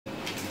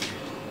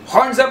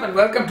Horns up and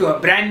welcome to a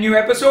brand new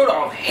episode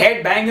of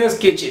Headbanger's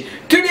Kitchen.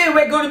 Today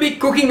we're going to be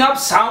cooking up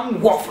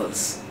some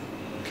waffles.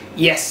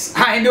 Yes,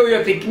 I know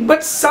you're thinking,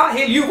 but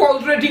Sahil, you've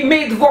already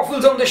made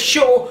waffles on the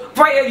show.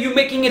 Why are you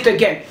making it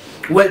again?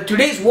 Well,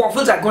 today's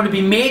waffles are going to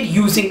be made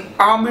using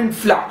almond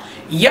flour.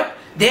 Yep,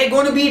 they're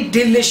going to be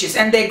delicious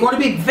and they're going to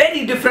be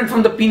very different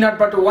from the peanut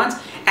butter ones.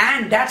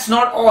 And that's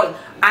not all.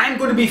 I'm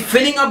going to be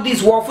filling up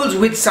these waffles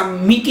with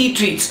some meaty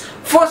treats.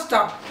 First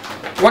up,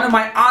 one of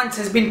my aunts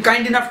has been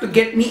kind enough to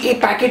get me a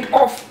packet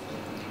of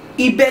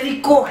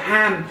Iberico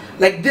ham.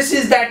 Like, this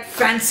is that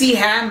fancy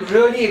ham,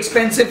 really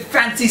expensive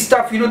fancy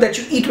stuff, you know, that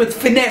you eat with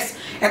finesse.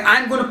 And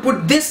I'm going to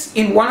put this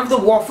in one of the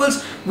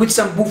waffles with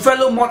some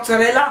buffalo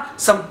mozzarella,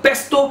 some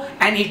pesto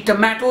and a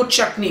tomato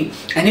chutney.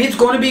 And it's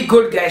going to be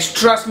good, guys,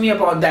 trust me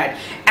about that.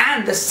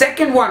 And the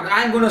second one,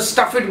 I'm going to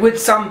stuff it with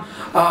some,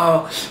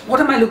 what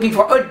am I looking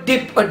for? A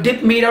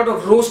dip made out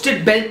of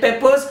roasted bell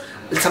peppers,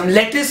 some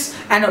lettuce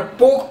and a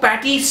pork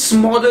patty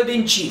smothered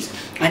in cheese,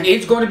 and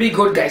it's going to be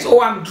good, guys.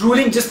 Oh, I'm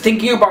drooling just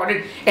thinking about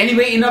it.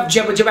 Anyway, enough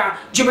jabba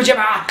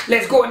jabba,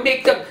 let's go and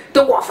make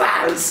the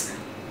waffles.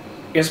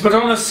 Yes, but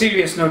on a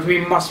serious note, we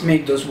must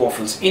make those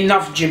waffles.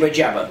 Enough jibber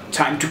jabber,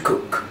 time to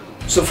cook.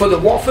 So for the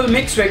waffle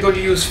mix, we're going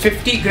to use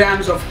 50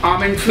 grams of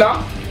almond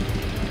flour,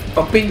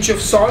 a pinch of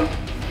salt,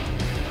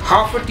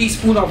 half a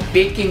teaspoon of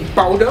baking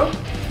powder,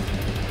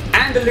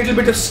 and a little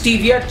bit of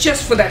stevia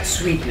just for that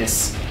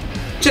sweetness.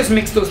 Just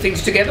mix those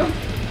things together.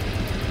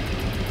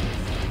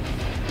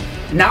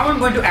 Now I'm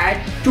going to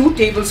add 2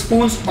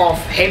 tablespoons of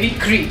heavy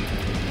cream.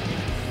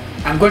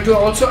 I'm going to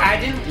also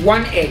add in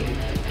 1 egg.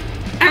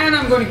 And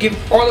I'm going to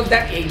give all of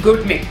that a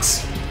good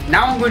mix.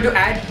 Now I'm going to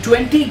add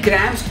 20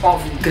 grams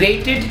of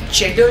grated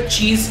cheddar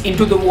cheese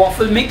into the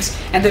waffle mix.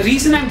 And the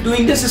reason I'm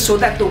doing this is so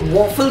that the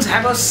waffles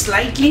have a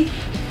slightly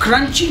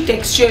crunchy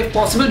texture if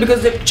possible,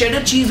 because the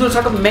cheddar cheese will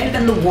sort of melt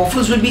and the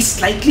waffles will be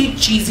slightly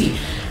cheesy.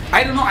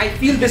 I don't know, I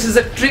feel this is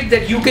a trick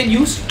that you can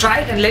use.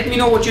 Try it and let me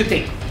know what you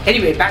think.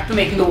 Anyway, back to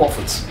making the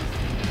waffles.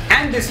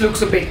 And this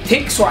looks a bit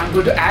thick, so I'm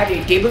going to add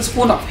a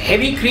tablespoon of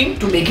heavy cream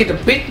to make it a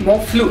bit more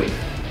fluid.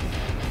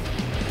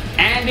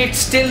 And it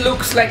still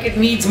looks like it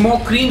needs more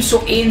cream,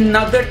 so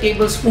another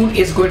tablespoon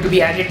is going to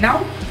be added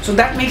now. So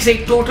that makes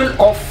a total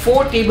of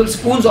 4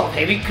 tablespoons of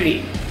heavy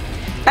cream.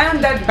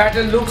 And that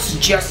batter looks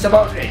just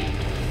about ready.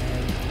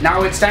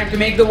 Now it's time to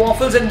make the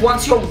waffles, and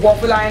once your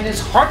waffle iron is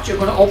hot, you're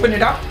going to open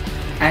it up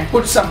and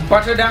put some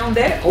butter down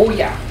there. Oh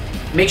yeah,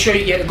 make sure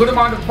you get a good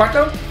amount of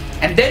butter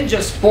and then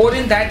just pour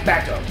in that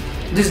batter.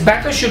 This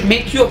batter should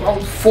make you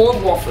about 4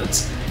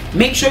 waffles.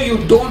 Make sure you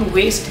don't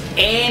waste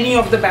any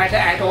of the batter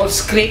at all.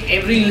 Scrape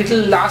every little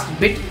last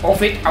bit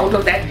of it out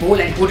of that bowl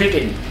and put it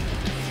in.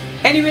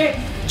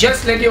 Anyway,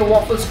 just let your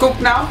waffles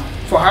cook now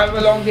for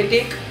however long they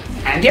take,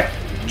 and yeah,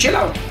 chill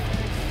out.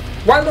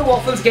 While the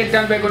waffles get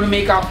done, we're going to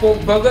make our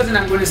pork burgers, and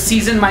I'm going to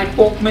season my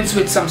pork mince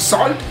with some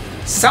salt,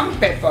 some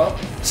pepper,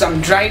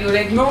 some dried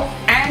oregano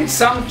and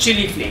some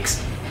chili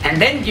flakes,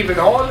 and then give it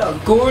all a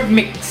good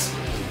mix.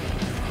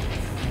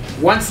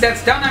 Once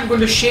that's done, I'm going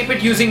to shape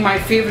it using my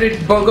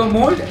favorite burger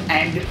mold,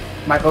 and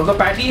my burger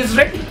patty is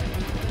ready.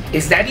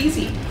 It's that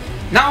easy.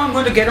 Now I'm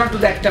going to get onto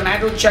that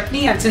tomato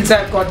chutney, and since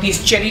I've got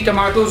these cherry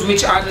tomatoes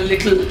which are a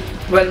little,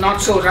 well, not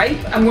so ripe,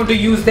 I'm going to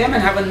use them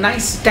and have a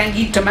nice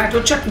tangy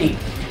tomato chutney.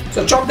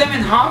 So chop them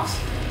in halves.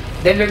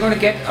 Then we're going to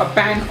get a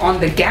pan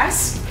on the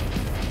gas.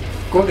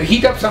 Going to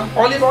heat up some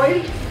olive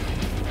oil,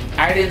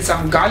 add in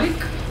some garlic.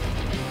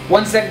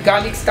 Once that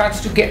garlic starts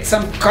to get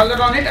some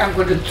color on it, I'm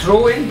going to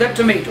throw in the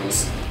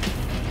tomatoes.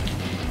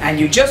 And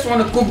you just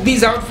want to cook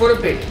these out for a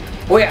bit.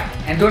 Oh yeah,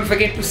 and don't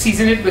forget to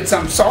season it with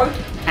some salt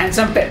and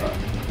some pepper.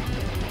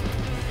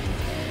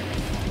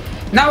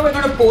 Now we're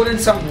going to pour in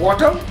some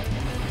water,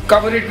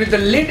 cover it with the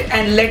lid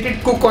and let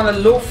it cook on a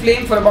low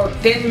flame for about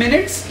 10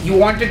 minutes. You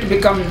want it to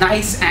become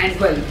nice and,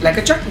 well, like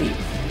a chutney.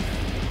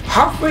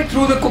 Halfway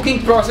through the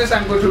cooking process,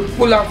 I'm going to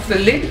pull off the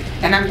lid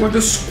and I'm going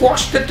to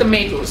squash the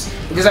tomatoes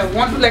because I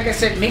want to, like I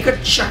said, make a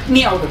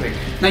chutney out of it.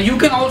 Now you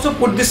can also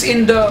put this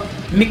in the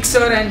mixer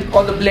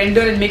or the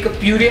blender and make a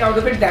puree out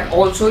of it. That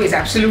also is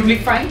absolutely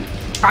fine.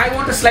 I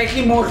want a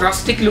slightly more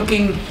rustic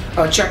looking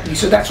chutney,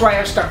 so that's why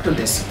I've stuck to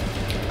this.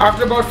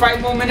 After about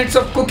 5 more minutes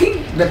of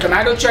cooking, the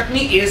tomato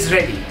chutney is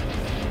ready.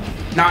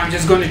 Now I'm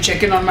just going to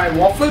check in on my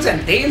waffles,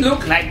 and they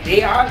look like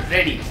they are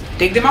ready.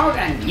 Take them out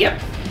and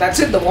yep, that's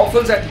it, the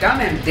waffles are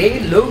done and they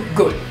look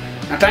good.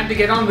 Now time to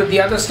get on with the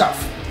other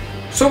stuff.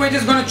 So we're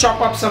just going to chop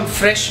up some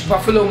fresh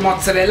buffalo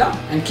mozzarella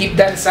and keep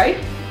that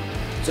aside.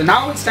 So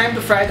now it's time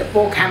to fry the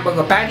pork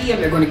hamburger patty, and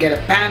we're going to get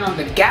a pan on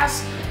the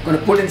gas. Going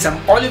to put in some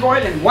olive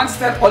oil, and once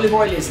that olive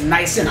oil is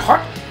nice and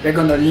hot, we're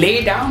going to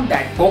lay down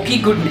that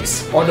porky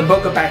goodness, or the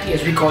burger patty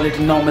as we call it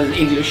in normal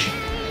English.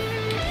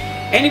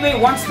 Anyway,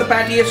 once the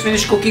patty is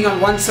finished cooking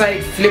on one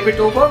side, flip it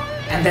over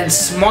and then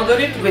smother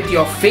it with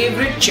your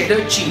favorite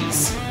cheddar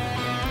cheese.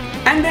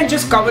 And then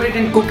just cover it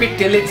and cook it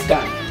till it's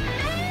done.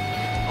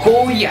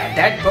 Oh yeah,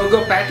 that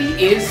burger patty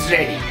is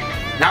ready.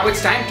 Now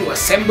it's time to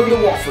assemble the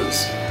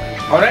waffles.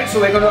 Alright, so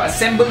we're going to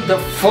assemble the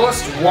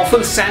first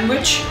waffle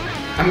sandwich.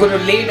 I'm going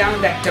to lay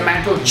down that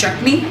tomato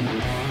chutney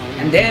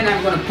And then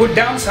I'm going to put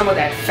down some of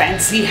that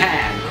fancy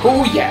ham.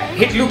 Oh yeah,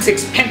 it looks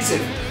expensive.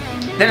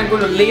 Then I'm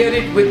going to layer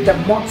it with the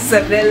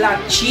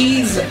mozzarella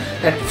cheese,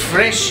 that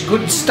fresh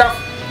good stuff.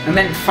 And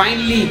then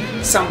finally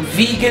some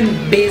vegan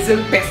basil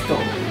pesto.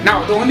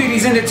 Now the only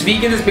reason it's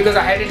vegan is because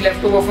I had it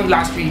left over from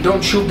last week.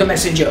 Don't shoot the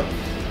messenger.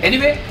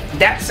 Anyway,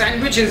 that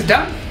sandwich is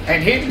done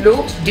and it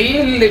looks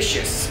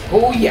delicious.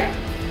 Oh yeah.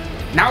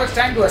 Now it's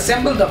time to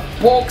assemble the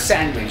pork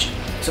sandwich.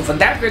 So for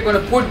that we're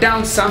going to put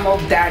down some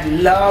of that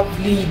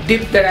lovely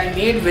dip that I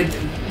made with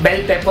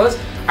bell peppers.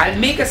 I'll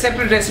make a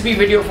separate recipe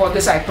video for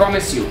this, I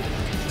promise you.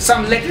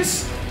 Some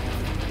lettuce,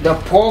 the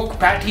pork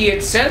patty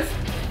itself,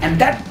 and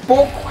that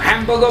pork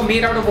hamburger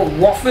made out of a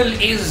waffle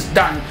is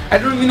done. I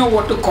don't even know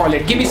what to call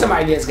it. Give me some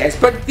ideas, guys.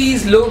 But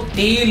these look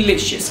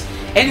delicious.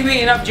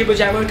 Anyway, enough jibber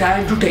jabber,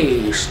 time to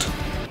taste.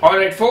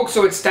 Alright folks,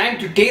 so it's time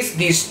to taste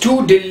these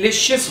two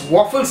delicious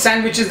waffle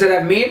sandwiches that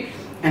I've made,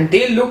 and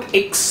they look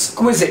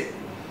exquisite.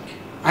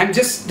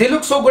 They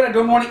look so good I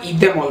don't want to eat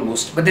them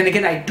almost, but then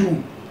again I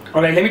do.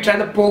 Alright, let me try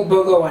the pork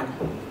burger one.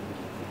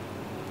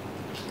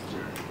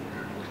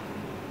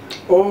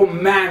 Oh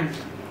man.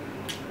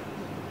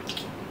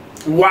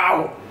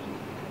 Wow.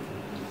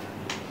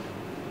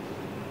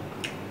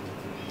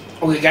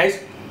 Okay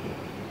guys,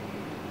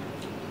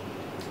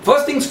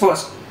 first things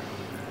first,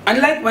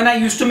 unlike when I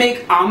used to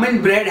make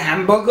almond bread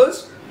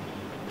hamburgers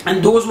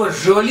and those were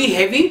really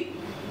heavy,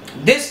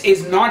 this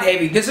is not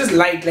heavy. This is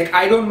light. Like,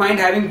 I don't mind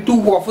having two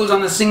waffles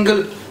on a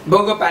single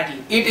burger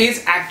patty. It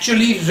is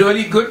actually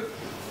really good.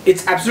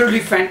 It's absolutely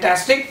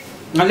fantastic.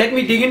 Now let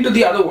me dig into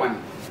the other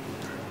one.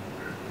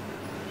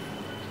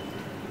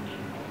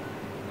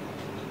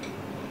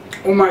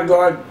 Oh my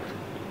god.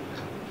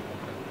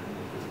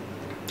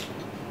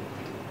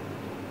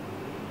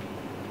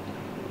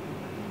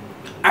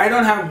 I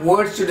don't have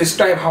words to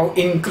describe how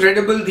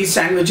incredible these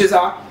sandwiches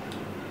are.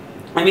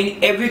 I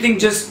mean, everything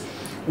just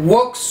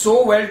works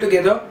so well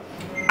together.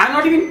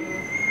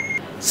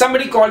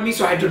 Somebody called me,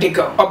 so I had to take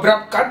an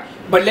abrupt cut.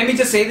 But let me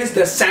just say this,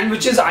 the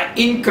sandwiches are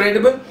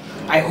incredible.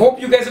 I hope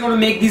you guys are going to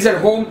make these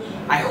at home.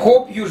 I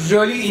hope you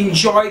really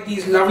enjoy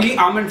these lovely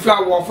almond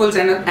flour waffles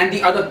and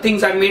the other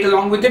things I made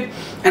along with it.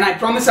 And I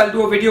promise I'll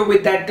do a video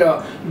with that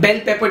bell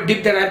pepper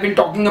dip that I've been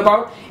talking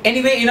about.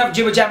 Anyway, enough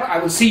jibber jabber. I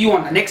will see you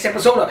on the next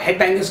episode of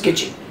Headbanger's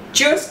Kitchen.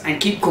 Cheers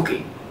and keep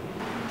cooking.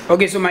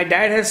 Okay, so my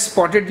dad has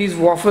spotted these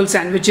waffle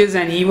sandwiches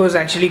and he was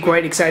actually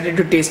quite excited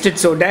to taste it.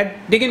 So dad,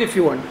 dig in if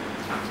you want.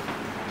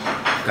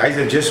 Guys,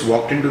 I just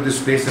walked into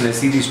this place and I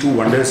see these two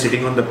wonders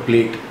sitting on the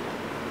plate.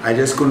 I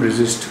just couldn't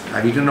resist.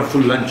 I've eaten a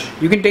full lunch.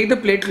 You can take the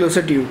plate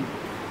closer to you.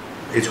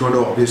 It's going to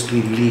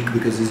obviously leak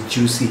because it's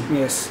juicy.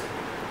 Yes.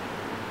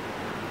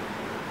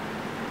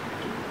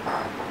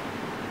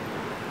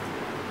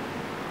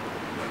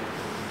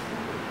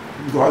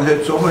 God,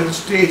 there's so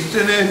much taste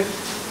in it.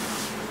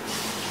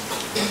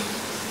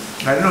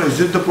 I don't know, is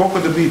it the pork or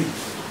the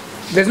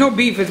beef? There's no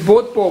beef, it's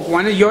both pork.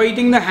 One is you're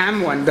eating the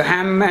ham one, the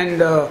ham and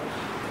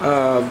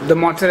the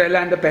mozzarella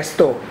and the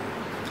pesto.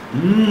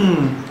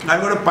 I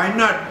got a pine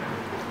nut.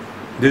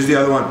 This is the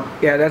other one.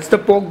 Yeah, that's the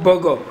pork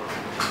burger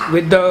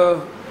with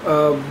the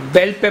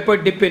bell pepper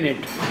dip in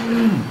it.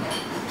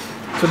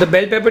 So the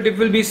bell pepper dip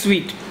will be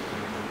sweet.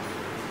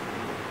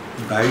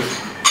 Guys,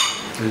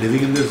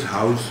 living in this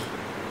house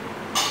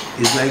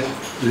is like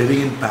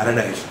living in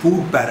paradise,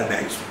 food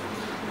paradise.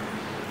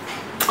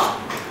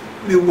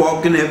 You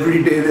walk in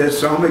every day, there's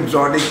some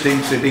exotic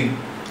thing sitting.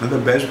 And the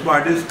best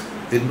part is,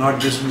 it not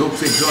just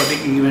looks exotic,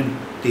 it even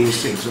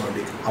tastes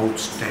exotic.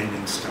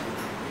 Outstanding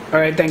stuff.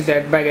 Alright, thanks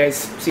dad. Bye guys.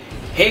 See.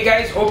 Hey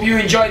guys, hope you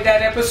enjoyed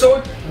that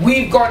episode.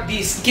 We've got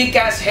these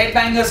kick-ass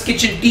Headbangers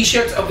Kitchen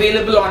t-shirts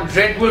available on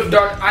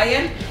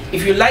redwolf.in.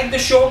 If you like the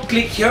show,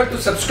 click here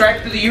to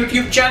subscribe to the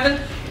YouTube channel.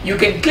 You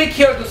can click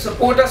here to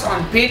support us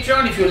on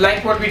Patreon if you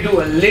like what we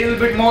do a little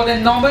bit more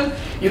than normal.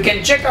 You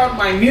can check out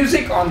my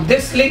music on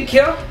this link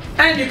here,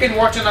 and you can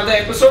watch another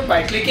episode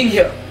by clicking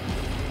here.